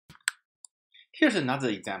Here's another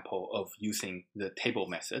example of using the table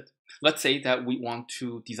method. Let's say that we want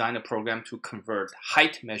to design a program to convert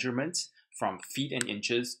height measurements from feet and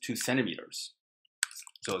inches to centimeters.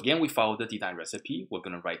 So again, we follow the design recipe. We're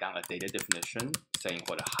going to write down a data definition saying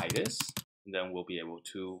what the height is. And then we'll be able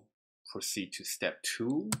to proceed to step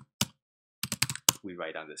 2. We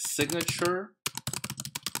write down the signature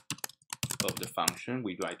of the function.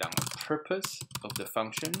 We write down the purpose of the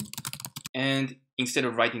function. And instead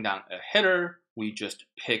of writing down a header, we just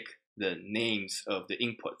pick the names of the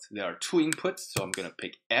inputs. There are 2 inputs, so I'm going to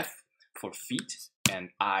pick F for feet and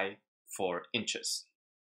I for inches.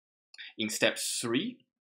 In step 3,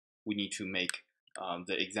 we need to make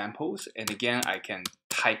the examples. And again, I can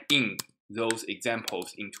type in those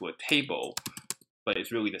examples into a table, but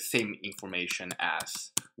it's really the same information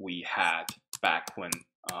as we had back when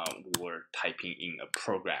we were typing in a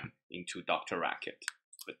program into Dr. Racket,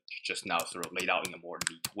 but just now sort of laid out in a more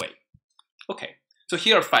neat way. Okay, so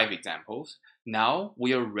here are 5 examples. Now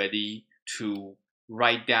we are ready to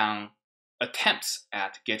write down attempts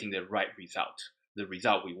at getting the right result. The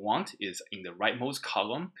result we want is in the rightmost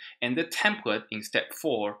column, and the template in step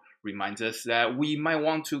 4 reminds us that we might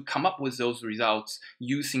want to come up with those results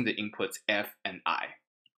using the inputs F and I.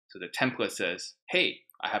 So the template says, hey,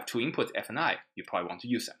 I have 2 inputs, F and I. You probably want to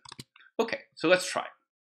use them. Okay, so let's try.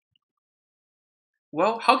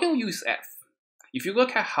 Well, how can we use F? If you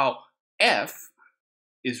look at how F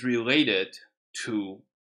is related to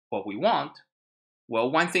what we want,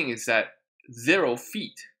 well, one thing is that 0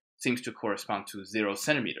 feet seems to correspond to 0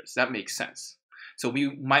 centimeters. That makes sense. So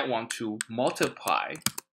we might want to multiply,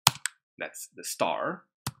 that's the star,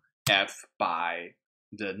 F by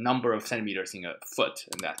the number of centimeters in a foot,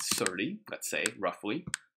 and that's 30, let's say, roughly.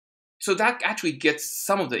 So that actually gets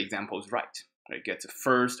some of the examples right. It gets the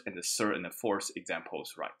first and the third and the fourth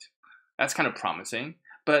examples right. That's kind of promising,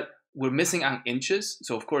 but we're missing on inches.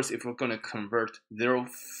 So of course, if we're going to convert 0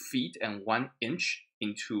 feet and 1 inch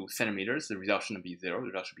into centimeters, the result shouldn't be 0, the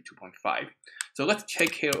result should be 2.5. So let's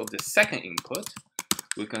take care of the second input.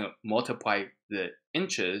 We're going to multiply the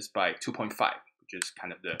inches by 2.5, which is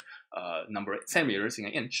kind of the number of centimeters in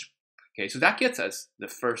an inch. Okay, so that gets us the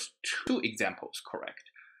first 2 examples correct.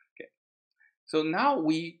 Okay, so now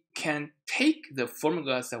we can take the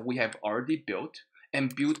formulas that we have already built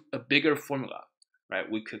and build a bigger formula. Right?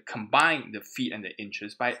 We could combine the feet and the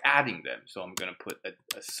inches by adding them. So I'm going to put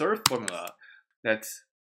a third formula that's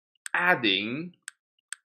adding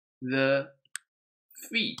the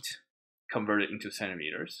feet converted into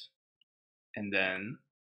centimeters, and then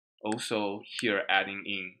also here adding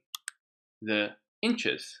in the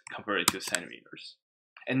inches converted to centimeters.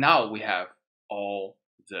 And now we have all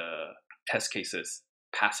the test cases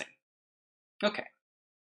passing. Okay.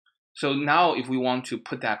 So now if we want to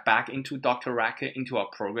put that back into Dr. Racket, into our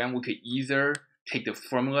program, we could either take the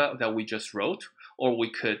formula that we just wrote, or we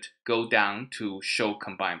could go down to show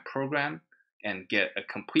combined program and get a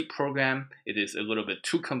complete program. It is a little bit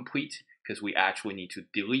too complete because we actually need to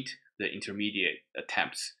delete the intermediate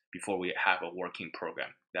attempts before we have a working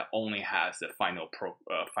program that only has the final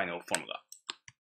formula.